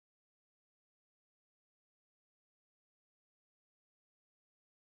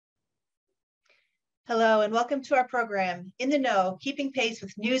Hello, and welcome to our program, In the Know, keeping pace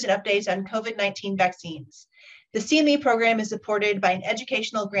with news and updates on COVID-19 vaccines. The CME program is supported by an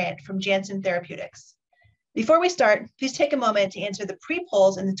educational grant from Janssen Therapeutics. Before we start, please take a moment to answer the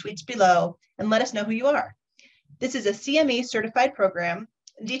pre-polls in the tweets below and let us know who you are. This is a CME certified program.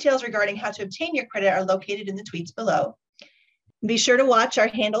 Details regarding how to obtain your credit are located in the tweets below. Be sure to watch our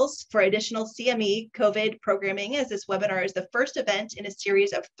handles for additional CME COVID programming, as this webinar is the first event in a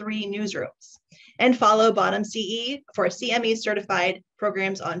series of 3 newsrooms. And follow Bottom CE for CME certified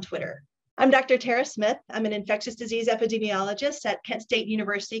programs on Twitter. I'm Dr. Tara Smith. I'm an infectious disease epidemiologist at Kent State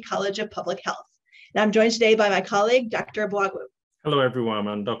University College of Public Health. And I'm joined today by my colleague, Dr. Ogbuagu. Hello, everyone.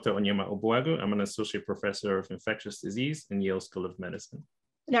 I'm Dr. Onyema Ogbuagu. I'm an associate professor of infectious disease in Yale School of Medicine.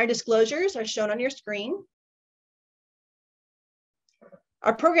 And our disclosures are shown on your screen.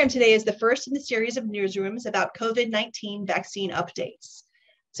 Our program today is the first in the series of newsrooms about COVID-19 vaccine updates.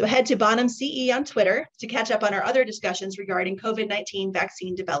 So head to Bottom CE on Twitter to catch up on our other discussions regarding COVID-19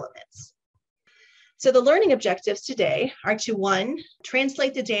 vaccine developments. So the learning objectives today are to 1,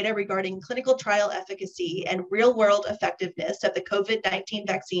 translate the data regarding clinical trial efficacy and real-world effectiveness of the COVID-19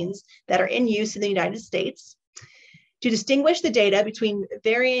 vaccines that are in use in the United States, to distinguish the data between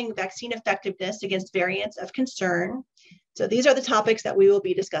varying vaccine effectiveness against variants of concern. So these are the topics that we will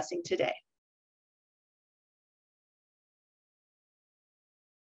be discussing today.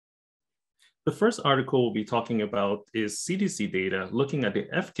 The first article we'll be talking about is CDC data looking at the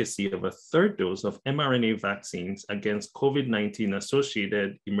efficacy of a 3rd dose of mRNA vaccines against COVID-19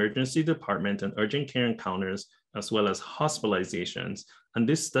 associated emergency department and urgent care encounters, as well as hospitalizations. And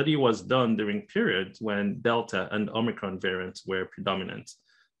this study was done during periods when Delta and Omicron variants were predominant.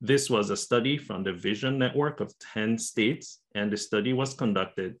 This was a study from the Vision Network of 10 states, and the study was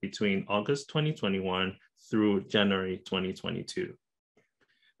conducted between August 2021 through January 2022.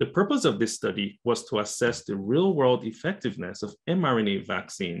 The purpose of this study was to assess the real-world effectiveness of mRNA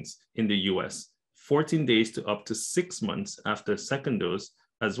vaccines in the US, 14 days to up to 6 months after second dose,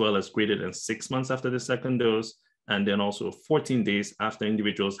 as well as greater than 6 months after the second dose, and then also 14 days after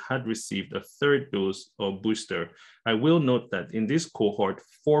individuals had received a 3rd dose or booster. I will note that in this cohort,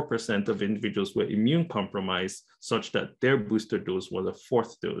 4% of individuals were immune compromised, such that their booster dose was a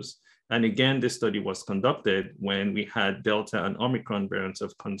 4th dose. And again, this study was conducted when we had Delta and Omicron variants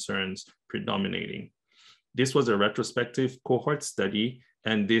of concerns predominating. This was a retrospective cohort study,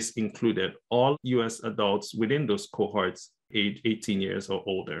 and this included all US adults within those cohorts age 18 years or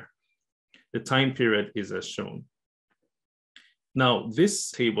older. The time period is as shown. Now,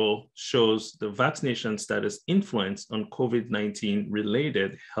 this table shows the vaccination status influence on COVID-19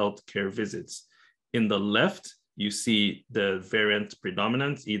 related healthcare visits. In the left, you see the variant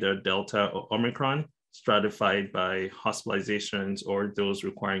predominance, either Delta or Omicron, stratified by hospitalizations or those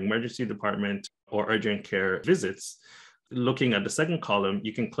requiring emergency department or urgent care visits. Looking at the second column,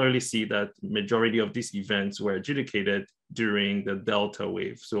 you can clearly see that majority of these events were adjudicated during the Delta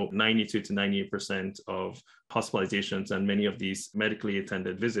wave. So 92 to 98% of hospitalizations and many of these medically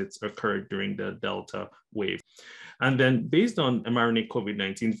attended visits occurred during the Delta wave. And then based on mRNA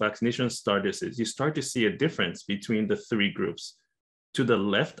COVID-19 vaccination statuses, you start to see a difference between the 3 groups. To the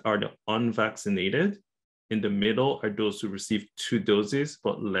left are the unvaccinated. In the middle are those who received 2 doses,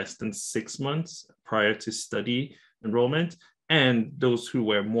 but less than 6 months prior to study enrollment, and those who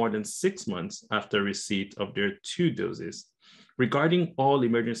were more than 6 months after receipt of their 2 doses. Regarding all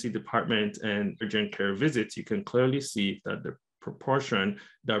emergency department and urgent care visits, you can clearly see that the proportion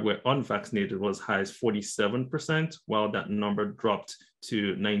that were unvaccinated was high as 47%, while that number dropped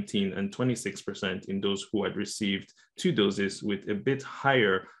to 19 and 26% in those who had received 2 doses, with a bit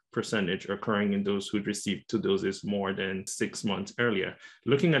higher percentage occurring in those who'd received 2 doses more than 6 months earlier.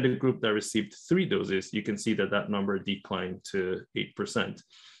 Looking at the group that received 3 doses, you can see that that number declined to 8%.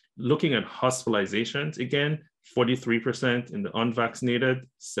 Looking at hospitalizations, again, 43% in the unvaccinated,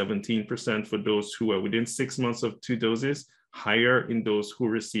 17% for those who were within 6 months of 2 doses, higher in those who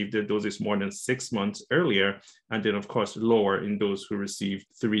received their doses more than 6 months earlier, and then of course lower in those who received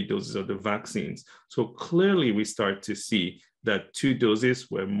 3 doses of the vaccines. So clearly we start to see that 2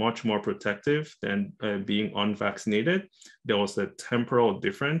 doses were much more protective than being unvaccinated. There was a temporal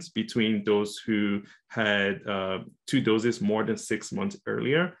difference between those who had 2 doses more than 6 months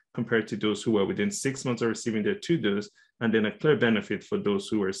earlier compared to those who were within 6 months of receiving their 2 doses, and then a clear benefit for those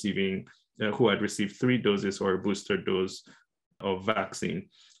who were receiving, who had received 3 doses or a booster dose of vaccine.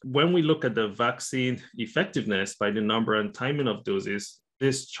 When we look at the vaccine effectiveness by the number and timing of doses,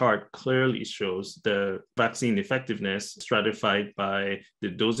 this chart clearly shows the vaccine effectiveness stratified by the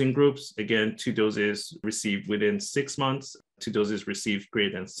dosing groups. Again, 2 doses received within 6 months, 2 doses received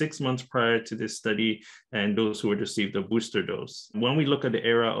greater than 6 months prior to this study, and those who had received a booster dose. When we look at the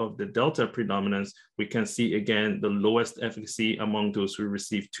era of the Delta predominance, we can see again the lowest efficacy among those who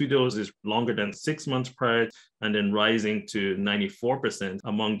received 2 doses longer than 6 months prior, and then rising to 94%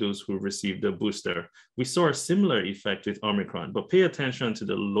 among those who received a booster. We saw a similar effect with Omicron, but pay attention to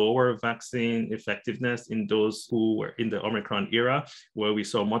the lower vaccine effectiveness in those who were in the Omicron era, where we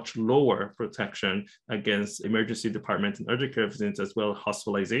saw much lower protection against emergency department and urgent care visits, as well as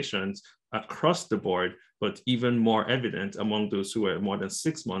hospitalizations across the board, but even more evident among those who were more than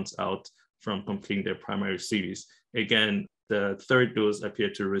 6 months out from completing their primary series. Again, the third dose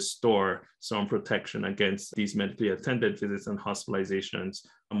appeared to restore some protection against these medically attended visits and hospitalizations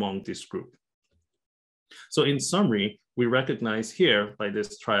among this group. So in summary, we recognize here by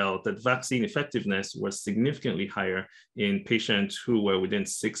this trial that vaccine effectiveness was significantly higher in patients who were within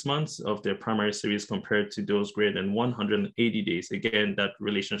 6 months of their primary series compared to those greater than 180 days. Again, that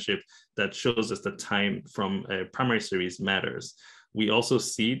relationship that shows us the time from a primary series matters. We also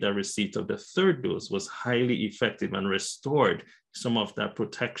see that receipt of the third dose was highly effective and restored some of that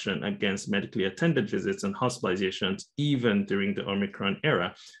protection against medically attended visits and hospitalizations, even during the Omicron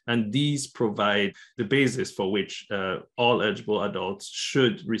era. And these provide the basis for which all eligible adults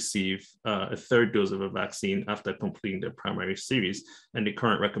should receive a third dose of a vaccine after completing their primary series. And the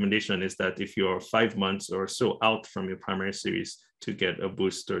current recommendation is that if you're 5 months or so out from your primary series, to get a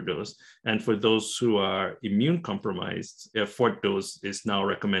booster dose. And for those who are immune compromised, a fourth dose is now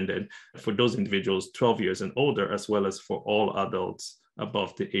recommended for those individuals 12 years and older, as well as for all adults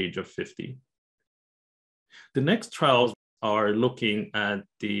above the age of 50. The next trials are looking at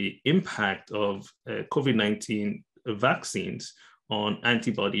the impact of COVID-19 vaccines on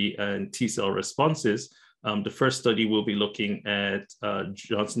antibody and T-cell responses. The first study will be looking at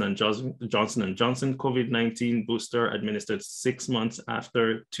Johnson & Johnson COVID-19 booster administered 6 months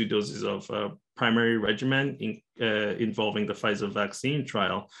after 2 doses of primary regimen involving the Pfizer vaccine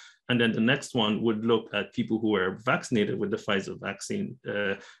trial. And then the next one would look at people who were vaccinated with the Pfizer vaccine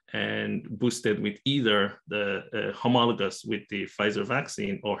and boosted with either the homologous with the Pfizer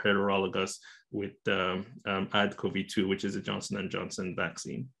vaccine or heterologous with AdCoV-2, which is a Johnson & Johnson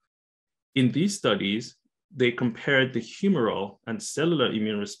vaccine. In these studies, they compared the humoral and cellular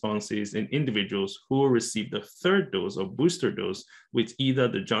immune responses in individuals who received the third dose or booster dose with either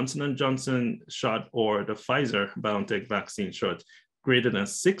the Johnson & Johnson shot or the Pfizer-BioNTech vaccine shot greater than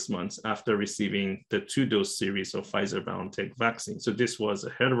 6 months after receiving the 2-dose series of Pfizer-BioNTech vaccine. So this was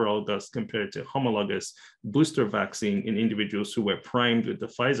a heterologous compared to homologous booster vaccine in individuals who were primed with the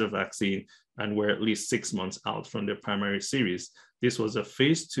Pfizer vaccine and were at least 6 months out from their primary series. This was a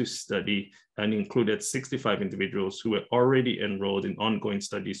phase 2 study and included 65 individuals who were already enrolled in ongoing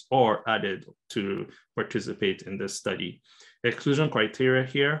studies or added to participate in this study. Exclusion criteria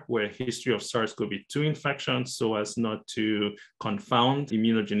here were a history of SARS-CoV-2 infections so as not to confound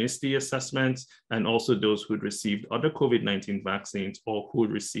immunogenicity assessments, and also those who'd received other COVID-19 vaccines or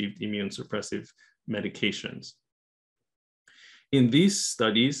who'd received immune suppressive medications. In these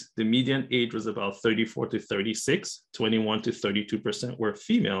studies, the median age was about 34 to 36, 21 to 32% were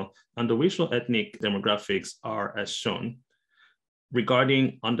female, and the racial ethnic demographics are as shown.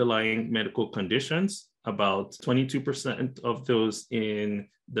 Regarding underlying medical conditions, about 22% of those in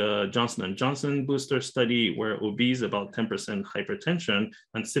the Johnson & Johnson booster study were obese, about 10% hypertension,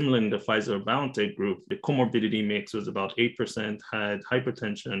 and similar in the Pfizer-BioNTech group, the comorbidity mix was about 8% had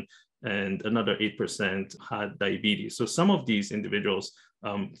hypertension, and another 8% had diabetes. So some of these individuals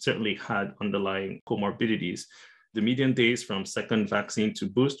certainly had underlying comorbidities. The median days from second vaccine to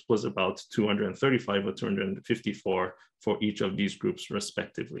boost was about 235 or 254 for each of these groups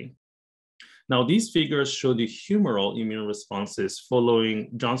respectively. Now, these figures show the humoral immune responses following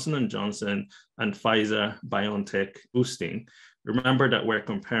Johnson & Johnson and Pfizer-BioNTech boosting. Remember that we're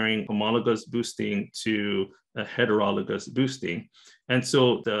comparing homologous boosting to a heterologous boosting. And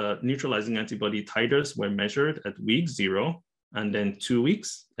so the neutralizing antibody titers were measured at week 0, and then 2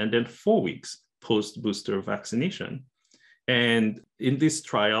 weeks, and then 4 weeks post-booster vaccination. And in this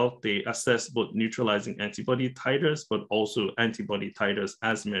trial, they assessed both neutralizing antibody titers, but also antibody titers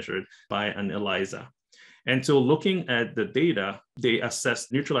as measured by an ELISA. And so looking at the data, they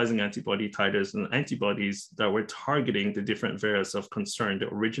assessed neutralizing antibody titers and antibodies that were targeting the different variants of concern, the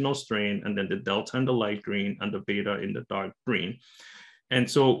original strain, and then the Delta in the light green and the Beta in the dark green. And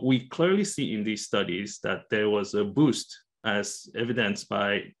so we clearly see in these studies that there was a boost as evidenced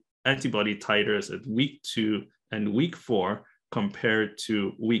by antibody titers at week 2 and week 4 compared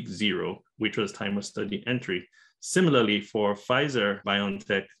to week 0, which was time of study entry. Similarly, for Pfizer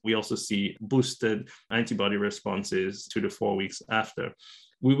BioNTech, we also see boosted antibody responses 2 to 4 weeks after.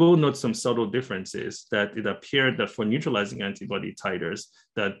 We will note some subtle differences that it appeared that for neutralizing antibody titers,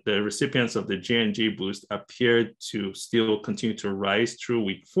 that the recipients of the J&J boost appeared to still continue to rise through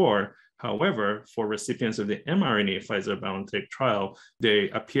week 4. However, for recipients of the mRNA Pfizer-BioNTech trial, they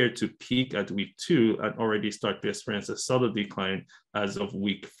appeared to peak at week 2 and already start to experience a subtle decline as of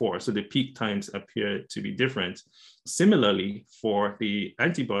week 4. So the peak times appear to be different. Similarly, for the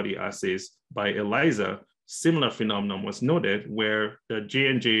antibody assays by ELISA, similar phenomenon was noted where the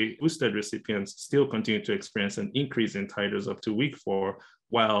J&J boosted recipients still continue to experience an increase in titers up to week 4,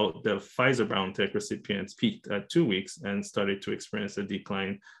 while the Pfizer-BioNTech recipients peaked at 2 weeks and started to experience a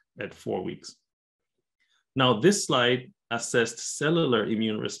decline at 4 weeks. Now, this slide assessed cellular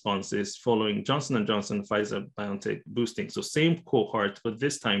immune responses following Johnson & Johnson Pfizer-BioNTech boosting. So same cohort, but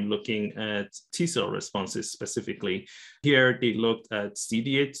this time looking at T-cell responses specifically. Here, they looked at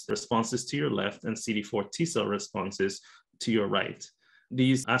CD8 responses to your left and CD4 T-cell responses to your right.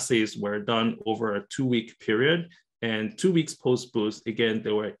 These assays were done over a 2-week period. And 2 weeks post-boost, again,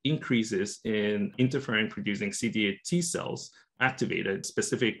 there were increases in interferon-producing CD8 T cells activated,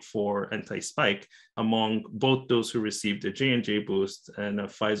 specific for anti-spike, among both those who received a J&J boost and a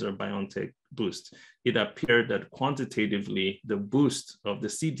Pfizer-BioNTech boost. It appeared that quantitatively, the boost of the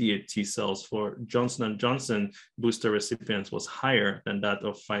CD8 T cells for Johnson & Johnson booster recipients was higher than that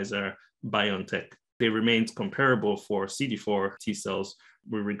of Pfizer-BioNTech. They remained comparable for CD4 T cells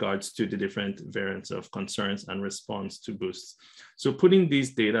with regards to the different variants of concerns and response to boosts. So putting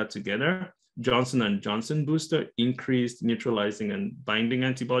these data together, Johnson & Johnson booster increased neutralizing and binding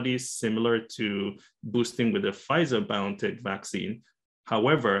antibodies similar to boosting with the Pfizer-BioNTech vaccine.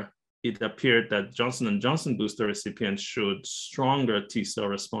 However, it appeared that Johnson & Johnson booster recipients showed stronger T-cell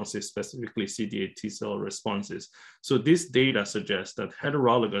responses, specifically CD8 T-cell responses. So this data suggests that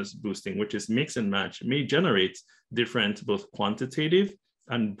heterologous boosting, which is mix and match, may generate different both quantitative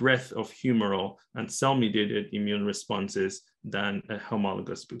and breadth of humoral and cell-mediated immune responses than a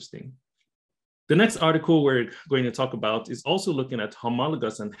homologous boosting. The next article we're going to talk about is also looking at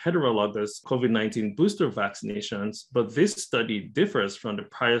homologous and heterologous COVID-19 booster vaccinations, but this study differs from the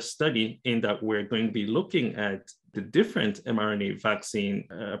prior study in that we're going to be looking at the different mRNA vaccine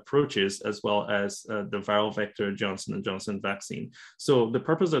approaches, as well as the viral vector Johnson & Johnson vaccine. So the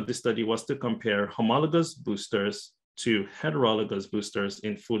purpose of this study was to compare homologous boosters to heterologous boosters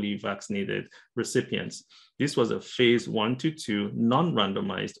in fully vaccinated recipients. This was a phase 1-2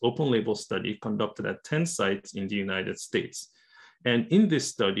 non-randomized open label study conducted at 10 sites in the United States. And in this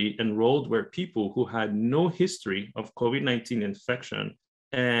study, enrolled were people who had no history of COVID-19 infection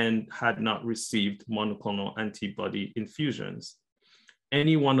and had not received monoclonal antibody infusions.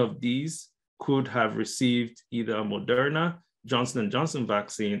 Any one of these could have received either a Moderna, Johnson & Johnson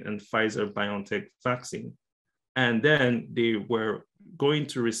vaccine, and Pfizer-BioNTech vaccine. And then they were going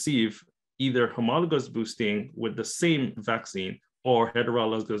to receive either homologous boosting with the same vaccine or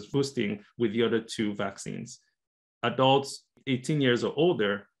heterologous boosting with the other 2 vaccines. Adults 18 years or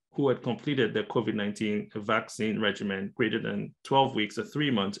older who had completed their COVID-19 vaccine regimen greater than 12 weeks or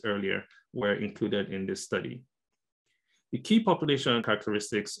 3 months earlier were included in this study. The key population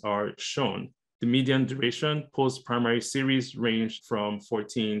characteristics are shown. The median duration post-primary series ranged from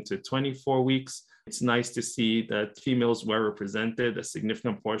 14 to 24 weeks. It's nice to see that females were represented, a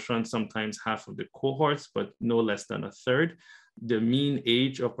significant portion, sometimes half of the cohorts, but no less than a third. The mean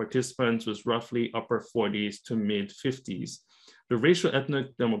age of participants was roughly upper 40s to mid 50s. The racial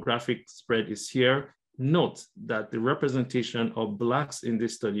ethnic demographic spread is here. Note that the representation of Blacks in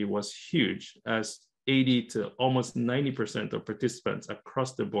this study was huge, as 80 to almost 90% of participants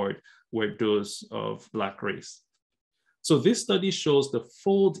across the board were those of Black race. So this study shows the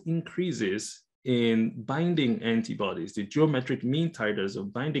fold increases in binding antibodies, the geometric mean titers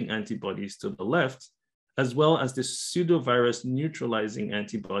of binding antibodies to the left, as well as the pseudovirus neutralizing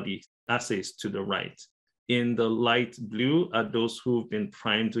antibody assays to the right. In the light blue are those who've been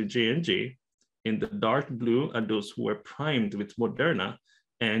primed with J&J. In the dark blue are those who were primed with Moderna.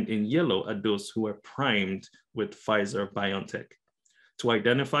 And in yellow are those who were primed with Pfizer-BioNTech. To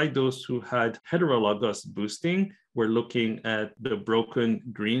identify those who had heterologous boosting, we're looking at the broken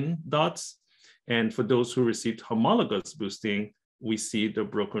green dots. And for those who received homologous boosting, we see the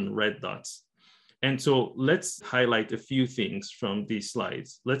broken red dots. And so let's highlight a few things from these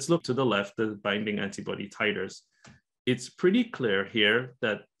slides. Let's look to the left, the binding antibody titers. It's pretty clear here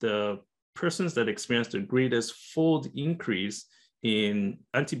that the persons that experienced the greatest fold increase in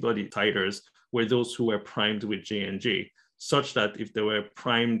antibody titers were those who were primed with J&J, such that if they were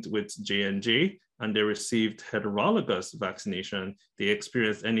primed with J&J and they received heterologous vaccination, they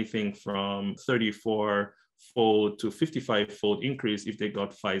experienced anything from 34-fold to 55-fold increase if they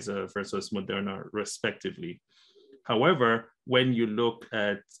got Pfizer versus Moderna, respectively. However, when you look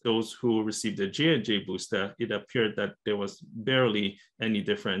at those who received the J&J booster, it appeared that there was barely any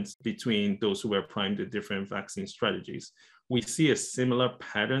difference between those who were primed with different vaccine strategies. We see a similar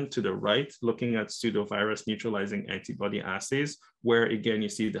pattern to the right, looking at pseudovirus neutralizing antibody assays, where again, you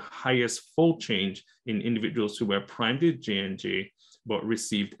see the highest fold change in individuals who were primed with J&J, but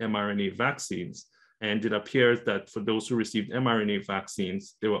received mRNA vaccines. And it appears that for those who received mRNA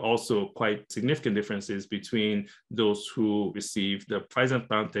vaccines, there were also quite significant differences between those who received the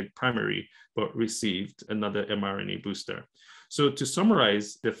Pfizer-BioNTech primary, but received another mRNA booster. So to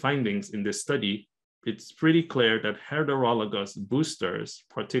summarize the findings in this study, it's pretty clear that heterologous boosters,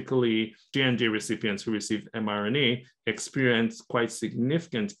 particularly J&J recipients who received mRNA, experienced quite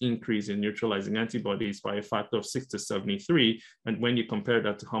significant increase in neutralizing antibodies by a factor of 6 to 73. And when you compare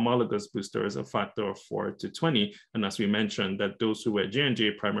that to homologous boosters, a factor of 4 to 20. And as we mentioned, that those who were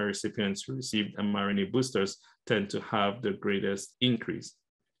J&J primary recipients who received mRNA boosters tend to have the greatest increase.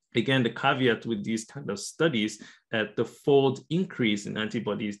 Again, the caveat with these kind of studies, the fold increase in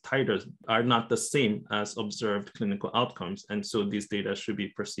antibodies titers are not the same as observed clinical outcomes. And so these data should be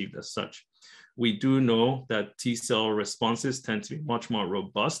perceived as such. We do know that T-cell responses tend to be much more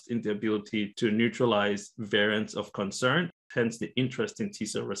robust in the ability to neutralize variants of concern. Hence, the interest in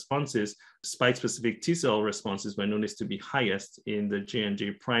T-cell responses, spike-specific T-cell responses were noticed to be highest in the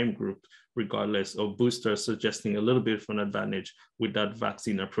J&J prime group, regardless of boosters, suggesting a little bit of an advantage with that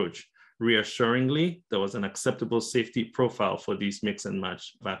vaccine approach. Reassuringly, there was an acceptable safety profile for these mix and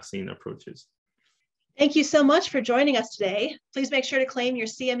match vaccine approaches. Thank you so much for joining us today. Please make sure to claim your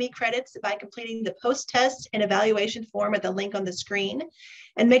CME credits by completing the post-test and evaluation form at the link on the screen.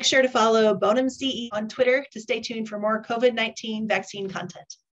 And make sure to follow Bonum CE on Twitter to stay tuned for more COVID-19 vaccine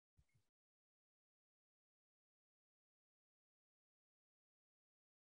content.